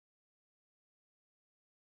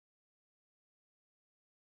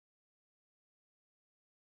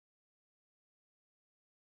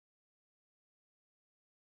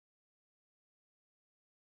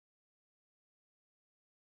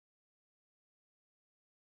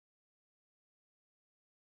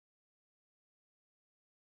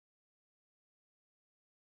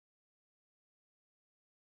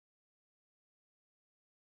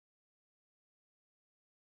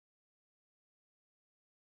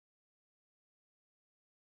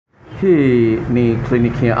Hii ni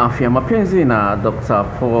kliniki ya afya mapenzi na Dr.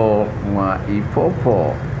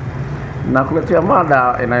 Mwaipopo, na kuletea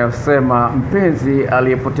mada inayosema mpenzi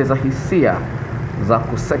aliyepoteza hisia za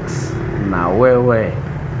kusex na wewe.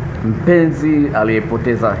 Mpenzi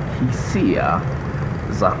aliyepoteza hisia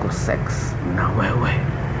za kusex na wewe.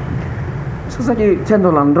 Sasa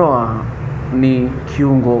tendo la ndoa ni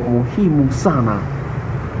kiungo muhimu sana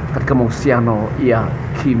katika mahusiano ya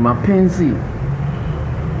kimapenzi.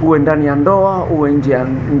 Uwe ndani ya ndoa, uwe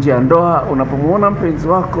nje ya ndoa, unapomuona mpenzi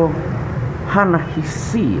wako hana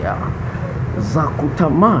hisia za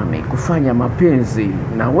kutamani kufanya mapenzi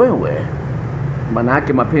na wewe, maana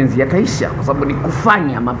yake mapenzi yataisha, kwa sababu ni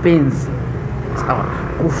kufanya mapenzi. Sawa,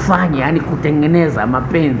 kufanya yani kutengeneza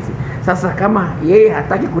mapenzi. Sasa kama yeye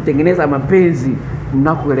hataki kutengeneza mapenzi,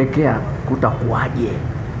 mnakoelekea kutakuwaje?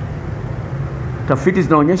 Tafiti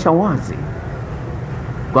zinaonyesha wazi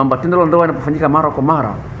kwamba tendo la ndoa linapofanyika mara kwa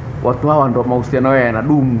mara, watu hawa ndio mahusiano yao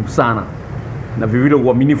yanadumu sana, na vivile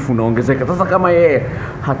uaminifu unaongezeka. Sasa kama yeye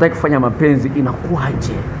hataki kufanya mapenzi,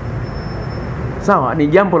 inakuwaje? Sawa, ni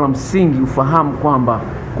jambo la msingi ufahamu kwamba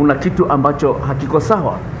kuna kitu ambacho hakiko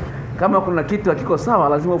sawa. Kama kuna kitu hakiko sawa,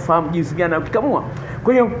 lazima ufahamu jinsi gani ukikamua.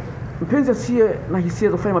 Kwa hiyo mpenzi asiye na hisia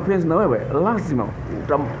za kufanya mapenzi na wewe, lazima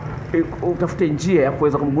utafute njia ya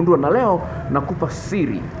kuweza kumgundua, na leo nakupa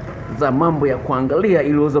siri za mambo ya kuangalia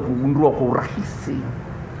ili uweze kugundua kwa urahisi.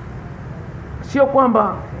 Sio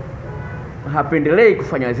kwamba hapendelei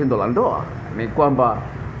kufanya tendo la ndoa, ni kwamba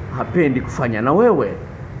hapendi kufanya na wewe.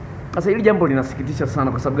 Sasa hili jambo linasikitisha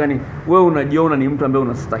sana. Kwa sababu gani? Wewe unajiona ni mtu ambaye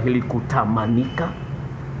unastahili kutamanika.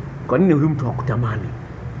 Kwa nini huyu mtu hakutamani?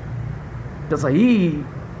 Sasa hii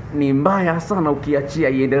ni mbaya sana. Ukiachia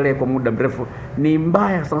iendelee kwa muda mrefu, ni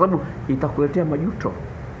mbaya sana, sababu itakuletea majuto.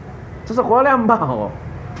 Sasa kwa wale ambao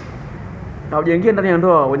hawajaingia ndani ya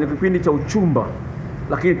ndoa, wenye kipindi cha uchumba,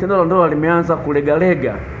 lakini tendo la ndoa limeanza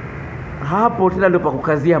kulegalega, hapo tena ndio pa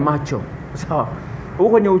kukazia macho. Sawa, huko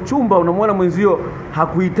kwenye uchumba unamwona mwenzio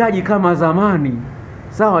hakuhitaji kama zamani.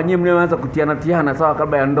 Sawa, nyewe mnaanza kutiana, sawa,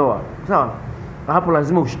 kabla ya ndoa. Sawa, hapo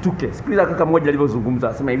lazima ushtuke. Sikiliza kaka mmoja alivyozungumza,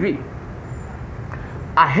 asema hivi: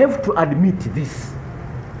 I have to admit this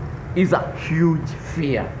is a huge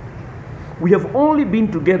fear. We have only been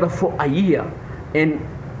together for a year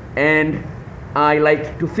and I like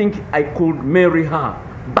to think I could marry her.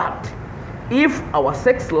 But if our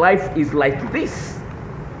sex life is like this,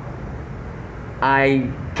 I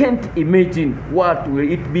can't imagine what will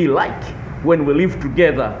it be like when we live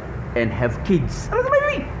together and have kids. Anasema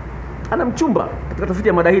hivi, ana mchumba. Katika tafiti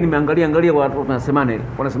ya mada hii nimeangalia watu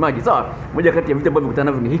wanasemaje. Sawa, moja kati ya vitu ambavyo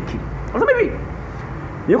vikutana navyo ni hiki. Anasema hivi,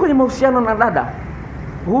 yuko kwenye mahusiano na dada,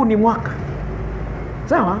 huu ni mwaka.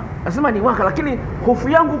 Sawa, anasema ni mwaka, lakini hofu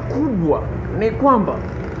yangu kubwa ni kwamba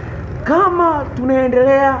kama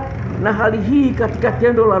tunaendelea na hali hii katika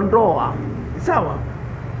tendo la ndoa, sawa,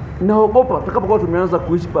 naogopa tutakapokuwa tumeanza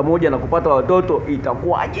kuishi pamoja na kupata watoto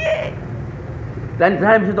itakuwaje? Yaani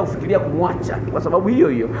tayari mshaanza kufikiria kumwacha kwa sababu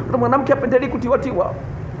hiyo. Kwa mwanamke hapendi kutiwatiwa.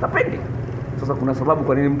 Hapendi. Sasa kuna sababu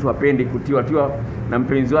kwa nini mtu hapendi kutiwatiwa na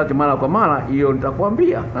mpenzi wake mara kwa mara, hiyo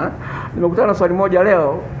nitakwambia. Nimekutana na swali moja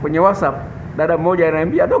leo kwenye WhatsApp. Dada mmoja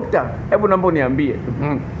ananiambia, "Dokta, hebu naomba uniambie.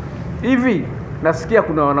 Hivi nasikia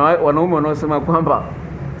kuna wanaume wanaosema kwamba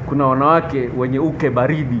kuna wanawake wenye uke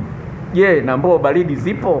baridi. Je, na mboo baridi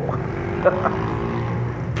zipo?"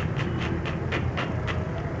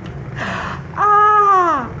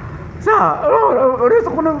 Sawa, unaweza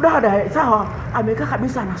kuna dada, sawa, amekaa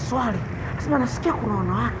kabisa na swali. Anasema nasikia kuna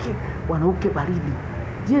wanawake wanauke baridi.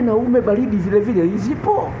 Je, na ume baridi vile vile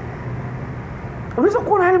zipo? Unaweza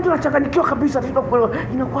kuona yale mtu anachanganyikiwa kabisa,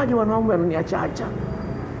 inakuwaje wanaume wananiacha?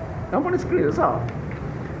 Naomba nisikilize, sawa?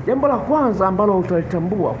 Jambo la kwanza ambalo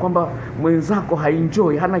utalitambua kwamba mwenzako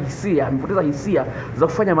haenjoy, hana hisia, amepoteza hisia za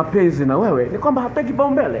kufanya mapenzi na wewe, ni kwamba hataki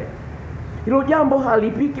kipaumbele. Hilo jambo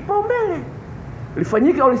halipi kipaumbele.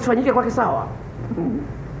 Lifanyike au lisifanyike kwake sawa.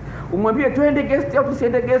 Umwambie twende guest au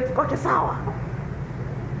tusiende guest, kwake sawa.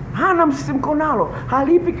 Hana msisimko nalo,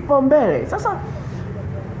 halipi kipaumbele. Sasa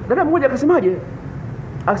dada mmoja akasemaje?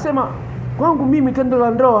 Akasema, kwangu mimi tendo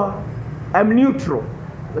la ndoa I'm neutral.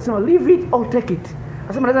 Akasema leave it or take it.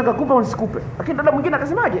 Akasema naweza nikakupa au nisikupe. Lakini dada mwingine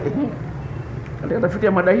akasemaje? Katika tafiti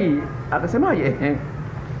ya mada hii akasemaje?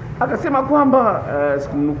 Akasema kwamba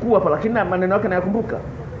sikumnukuu hapa, lakini maneno yake nayakumbuka.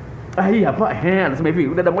 Hii hapa, anasema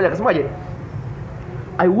hivi, dada mmoja akasemaje?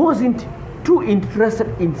 I wasn't too interested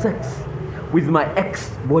in sex with my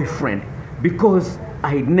ex-boyfriend because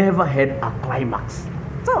I never had a climax.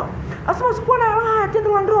 Sawa, asema sikuwa na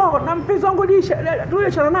tendo la ndoa na mpenzi wangu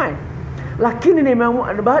tuliachana naye, lakini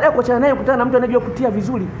nimeamua baada ya kuachana naye kukutana na mtu anayejua kutia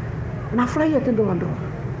vizuri, nafurahia tendo la ndoa.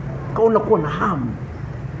 kwa unakuwa na hamu.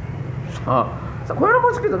 Sasa kwa hiyo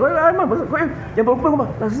unaposikiza, kwa hiyo mambo, kwa hiyo jambo kubwa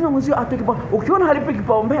kwamba lazima mwenzio atoe kipaumbele. Ukiona halipi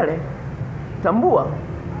kipaumbele, tambua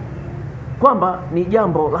kwamba ni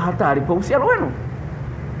jambo la hatari kwa uhusiano wenu.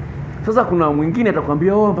 Sasa kuna mwingine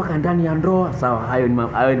atakwambia mpaka ndani ya ndoa. Sawa, hayo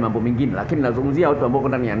ni mambo mengine, lakini nazungumzia watu ambao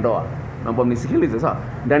ndani ya ndoa. Mambo mnisikilize, sawa?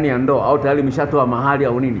 Ndani ya ndoa au tayari mshatoa mahali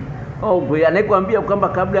au nini? Anayekwambia kwamba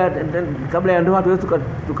kabla ya ndoa tuweze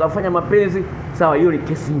tukafanya mapenzi, sawa, hiyo ni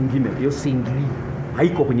kesi nyingine. Hiyo singili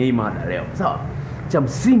haiko kwenye hii mada leo, sawa? Cha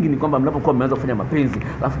msingi ni kwamba mnapokuwa mmeanza kufanya mapenzi,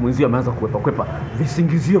 alafu mwenzio ameanza kukwepa,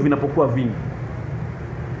 visingizio vinapokuwa vingi.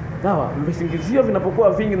 Sawa, visingizio vinapokuwa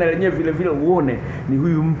vingi na lenyewe vile vile uone ni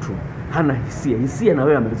huyu mtu hana hisia na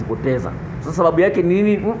wewe amezipoteza. Sasa sababu yake ni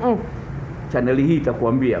nini? Channel hii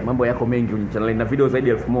itakuambia mambo yako mengi kwenye channel na video zaidi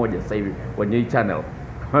ya 1000 sasa hivi kwenye hii channel.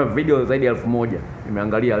 Video zaidi ya 1000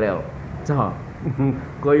 nimeangalia leo. Sawa.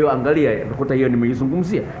 Kwa hiyo angalia, utakuta hiyo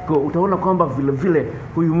nimeizungumzia. Kwa hiyo utaona kwamba vile vile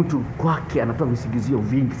huyu mtu kwake anatoa visingizio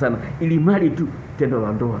vingi sana ili mradi tu tendo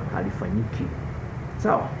la ndoa halifanyiki.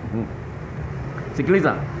 Sawa?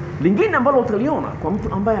 Sikiliza. Lingine ambalo utaliona kwa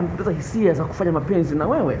mtu ambaye amepoteza hisia za kufanya mapenzi na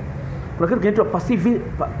wewe, kuna kitu kinaitwa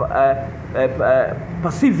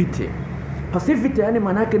passivity. Passivity yani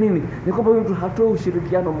maana yake nini? Ni kwamba huyu mtu hatoi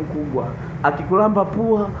ushirikiano mkubwa. Akikulamba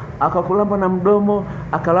pua, akakulamba na mdomo,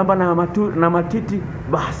 akalamba na matiti,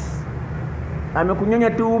 basi. Amekunyonya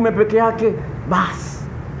tu ume peke yake, basi.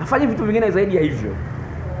 Afanye vitu vingine zaidi ya hivyo.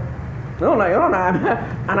 Unaona,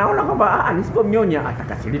 anaona kwamba nisipomnyonya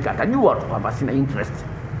atakasirika, atajua tu kwamba sina interest.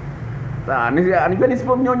 Anajua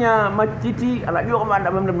nisipomnyonya matiti, anajua kwamba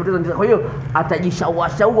ndamempoteza. Kwa hiyo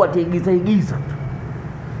atajishawashaua, ataigiza tu.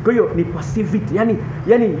 Kwa hiyo ni passivity,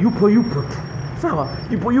 yani yupo tu. Sawa?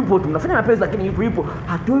 Yupo tu. Mnafanya mapenzi lakini yupo.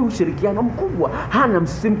 Hatoi ushirikiano mkubwa, hana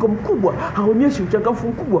msisimko mkubwa, haonyeshi uchangamfu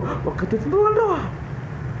mkubwa wakati wa ndoa.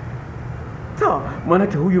 Sawa? Maana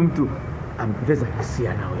huyu mtu amepoteza hisia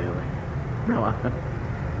na wewe.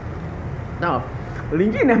 Sawa?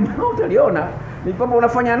 Lingine ambalo utaliona ni kwamba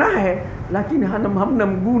unafanya naye lakini hamna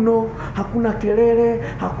mguno, hakuna kelele,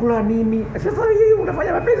 hakuna nini. Sasa hii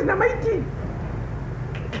unafanya mapenzi na maiti.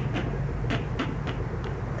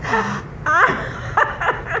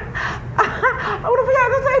 Unafanya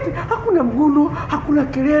sasa eti hakuna mguno, hakuna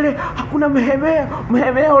kelele, hakuna mhemeo.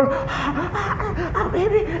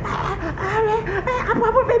 Baby.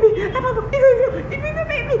 Hapo baby.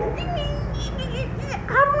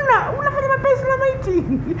 Hamna, unafanya mapenzi na maiti.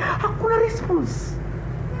 Hakuna response.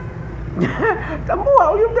 Tambua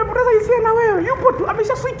huyu mtu amepoteza hisia na wewe. Yupo tu,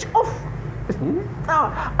 amesha switch off.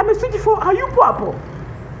 Sawa, switch for, hayupo hapo.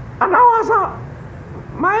 Anawaza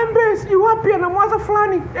maembe sijui wapi, anamwaza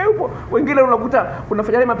fulani. Yupo. Wengine unakuta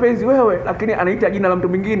unafanya mapenzi wewe lakini anaita jina la mtu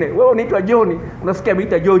mwingine. Wewe unaitwa John, unasikia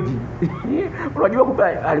ameita George. Unajua kumbe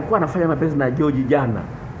alikuwa anafanya mapenzi na George jana.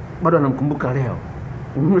 Bado anamkumbuka leo.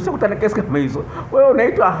 Umeshakutana kesi kama hizo. Wewe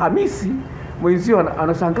unaitwa Hamisi, mwenzio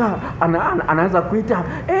anashangaa, anaanza kuita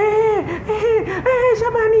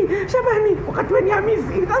Shabani wakati wewe ni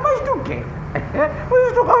Hamisi. Lazima ushtuke.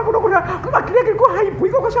 Wewe kama kile kilikuwa haipo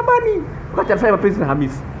iko kwa Shabani. Wakati anafanya mapenzi na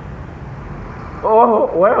Hamisi.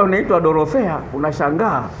 Wewe unaitwa Dorothea,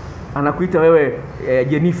 unashangaa anakuita wewe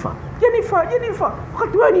Jennifer.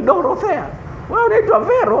 Wakati wewe ni Dorothea. Wewe unaitwa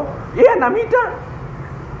Vero, yeye anamita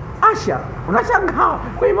Asha. Unashangaa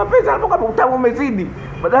kwa hiyo mapenzi anapokuwa utamu umezidi,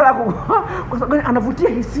 badala kwa sababu anavutia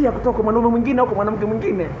hisia kutoka kwa mwanaume mwingine au kwa mwanamke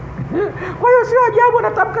mwingine. Kwa hiyo sio ajabu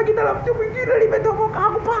anatamka jina la mtu mwingine limetoka,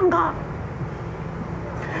 hakupanga.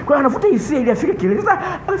 Kwa hiyo anavuta hisia ili afike kileleni. Sasa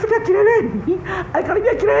afika kileleni,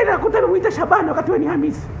 alikaribia kileleni akakuta amemuita Shabani wakati wewe ni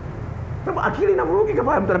Hamisi. Sababu akili inavurugi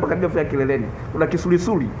kama mtu anapokaribia kufika kileleni. Kuna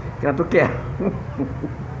kisulisuli kinatokea.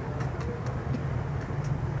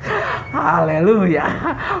 Haleluya.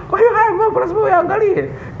 Kwa hiyo haya mambo lazima uyaangalie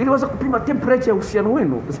ili uweze kupima temperature ya uhusiano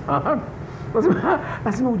wenu.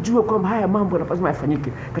 Lazima ujue kwamba haya mambo lazima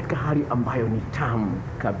yafanyike katika hali ambayo ni tamu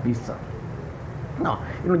kabisa.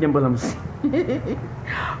 Hilo jambo la msingi.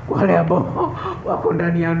 Wale ambao wako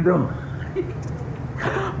ndani ya ndoa.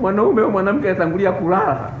 Mwanaume au mwanamke anatangulia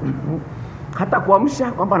kulala. Hata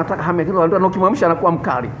kuamsha kwamba anataka hame tendo la ndoa, na ukimwamsha anakuwa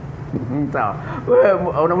mkali. Sawa. Wewe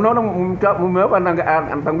unaona mume wako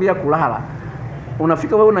anatangulia kulala.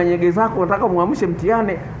 Unafika wewe una nyege zako unataka muamshe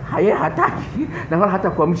mtiane, yeye hataki na wala hata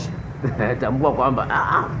kuamsha. Tambua kwamba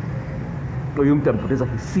huyu mtu ampoteza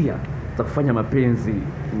hisia za kufanya mapenzi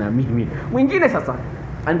na mimi. Mwingine sasa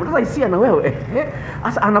Anapoteza hisia na wewe.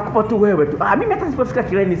 Sasa anakupa tu wewe tu. Mimi hata nisipofika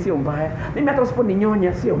kileni sio mbaya. Mimi hata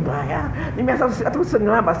usiponinyonya sio mbaya. Mimi hata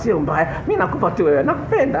usinilamba sio mbaya. Mimi nakupa tu wewe.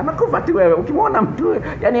 Nakupenda, nakupa tu wewe. Ukimwona mtu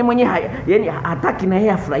yani mwenyewe yani hataki na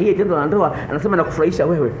yeye afurahie tendo la ndoa, anasema nakufurahisha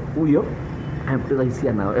wewe. Huyo amepoteza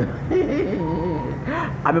hisia na wewe.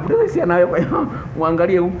 Amepoteza hisia na wewe, kwa hiyo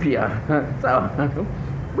muangalie upya. Sawa.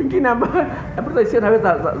 Mwingine ambaye amepoteza hisia na wewe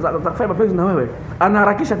za kufanya mapenzi na wewe,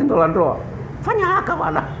 anaharakisha tendo la ndoa. Fanya haraka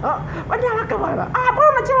bwana. Fanya haraka bwana.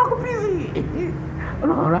 Bwana unachelewa kupizi.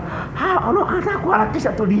 Unaona? Anataka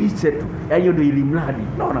kuharakisha tu liiche tu. Yaani hiyo ndio ilimradi.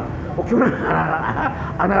 Unaona? Ukiona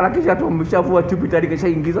anaharakisha tu mshavua chupi tayari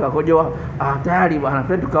kishaingiza kakojoa. Tayari bwana,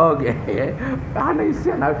 twende tukaoge. Ana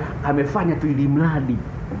hisia na amefanya tu ilimradi.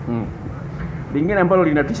 Lingine ambalo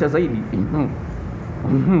linatisha zaidi.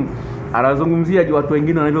 Anazungumzia watu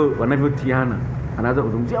wengine wanavyotiana. Anaanza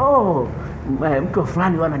kuzungumzia mke wa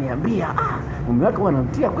fulani wananiambia mume wake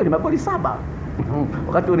wanamtia kweli magoli 7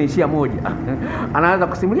 wakati unaishia moja. Anaanza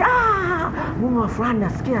kusimulia mume wa fulani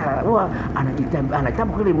nasikia huwa anajitamba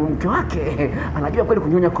kweli mke wake anajua kweli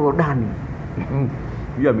kunyonya korodani.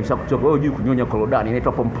 Hiyo ameshakuchoka. Wewe unajui kunyonya korodani,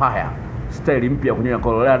 inaitwa pompaya, style mpya kunyonya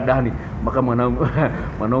korodani mpaka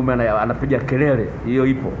mwanaume anapiga kelele. Hiyo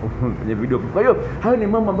ipo kwenye video. Kwa hiyo hayo ni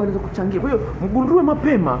mambo ambayo yanaweza kuchangia. Kwa hiyo mgundue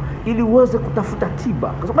mapema ili uweze kutafuta tiba,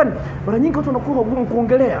 kwa sababu mara nyingi watu wanakuwa wagumu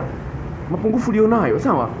kuongelea mapungufu ulionayo.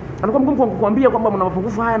 Sawa, anakuwa mgumu kukuambia kwamba mna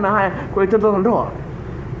mapungufu haya na haya kwa tendo la ndoa,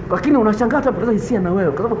 lakini unashangaa hata kupoteza hisia na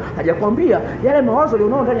wewe, kwa sababu hajakwambia yale mawazo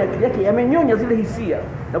alionao ndani ya akili yake yamenyonya zile hisia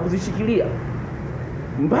na kuzishikilia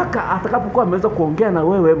mpaka atakapokuwa ameweza kuongea na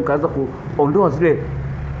wewe, mkaanza kuondoa zile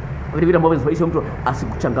vile ambavyo vinasababisha mtu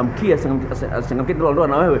asikuchangamkie, asichangamkie tendo la ndoa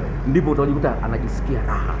na wewe, ndipo utajikuta anajisikia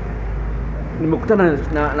raha. Nimekutana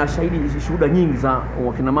na shuhuda nyingi za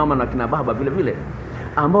wakina mama na kina baba vile vile,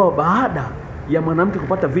 ambao baada ya mwanamke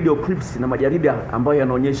kupata video clips na majarida ambayo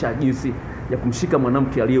yanaonyesha jinsi ya kumshika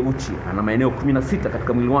mwanamke aliye uchi, ana maeneo 16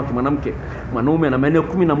 katika mwili wake mwanaume ana maeneo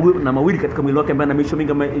 12 katika mwili wake ambaye ana misho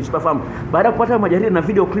mingi ameshafahamu. Baada ya kupata majarida na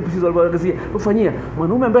video clips hizo alizoangazia, kufanyia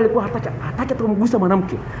mwanaume ambaye alikuwa hataki kumgusa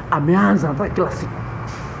mwanamke, ameanza anataka kila siku.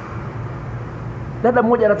 Dada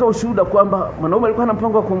mmoja anatoa ushuhuda kwamba mwanaume alikuwa na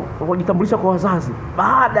mpango wa kujitambulisha kwa wazazi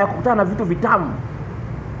baada ya kukutana na vitu vitamu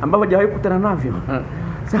ambavyo hajawahi kukutana navyo.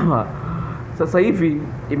 Sawa. Sasa hivi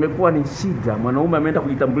imekuwa ni shida, mwanaume ameenda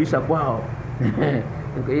kujitambulisha kwao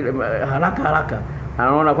ile haraka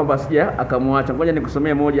anaona kwamba sija akamwacha. Ngoja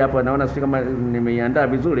nikusomee moja hapa, naona sisi kama nimeiandaa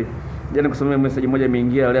vizuri. Ngoja nikusomee message moja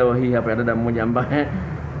imeingia leo hii hapa ya dada mmoja ambaye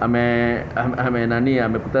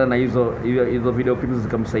amekutana na hizo video clips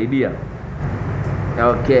zikamsaidia.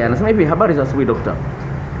 Okay, anasema hivi: habari za asubuhi Dr.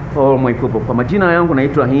 Mwaipopo. Kwa majina yangu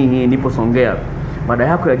naitwa hii nipo Songea. Baada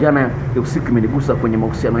yako ya jana ya usiku imenigusa kwenye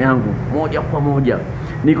mahusiano yangu moja kwa moja.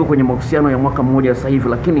 Niko kwenye mahusiano ya mwaka mmoja sasa hivi,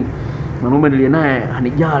 lakini mwanaume niliye naye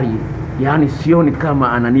hanijali, yaani sioni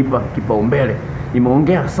kama ananipa kipaumbele.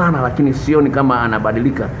 Nimeongea sana lakini sioni kama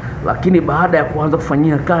anabadilika. Lakini baada ya kuanza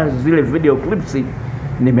kufanyia kazi zile video clips,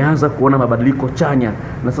 nimeanza kuona mabadiliko chanya,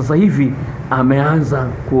 na sasa hivi ameanza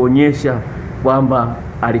kuonyesha kwamba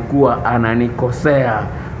alikuwa ananikosea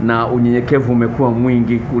na unyenyekevu umekuwa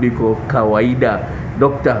mwingi kuliko kawaida.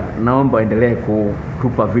 Dokta, naomba endelee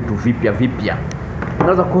kutupa vitu vipya.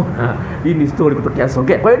 Unaweza kuona hii ni story kutokea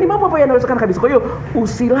Songea. Kwa hiyo ni mambo ambayo yanawezekana kabisa. Kwa hiyo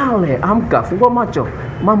usilale, amka, fungua macho.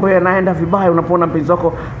 Mambo yanaenda vibaya unapoona mpenzi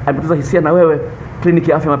wako amepoteza hisia na wewe.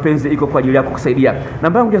 Kliniki ya Afya Mapenzi iko kwa ajili yako kusaidia.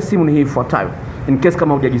 Namba yangu ya simu ni hii ifuatayo. In case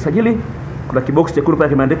kama hujajisajili, kuna kibox chekundu pale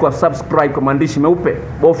kimeandikwa subscribe kwa maandishi meupe.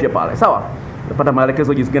 Bofya pale, sawa? Utapata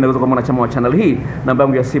maelekezo jinsi gani unaweza kuwa mwanachama wa channel hii. Namba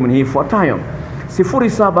yangu ya simu ni hii ifuatayo: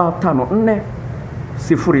 0754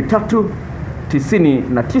 03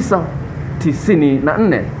 99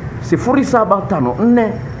 94, 0754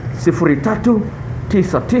 03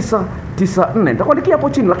 99 94. Nitakuandikia hapo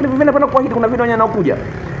chini, lakini vivyo napenda kuahidi kuna video yanayokuja.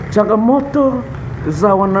 Changamoto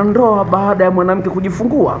za wanandoa baada ya mwanamke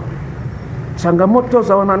kujifungua. Changamoto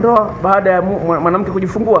za wanandoa baada ya mwanamke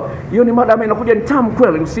kujifungua. Hiyo ni mada ambayo inakuja, ni tamu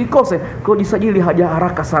kweli, usikose. Kwa jisajili haja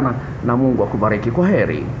haraka sana, na Mungu akubariki. Kwa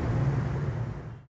heri.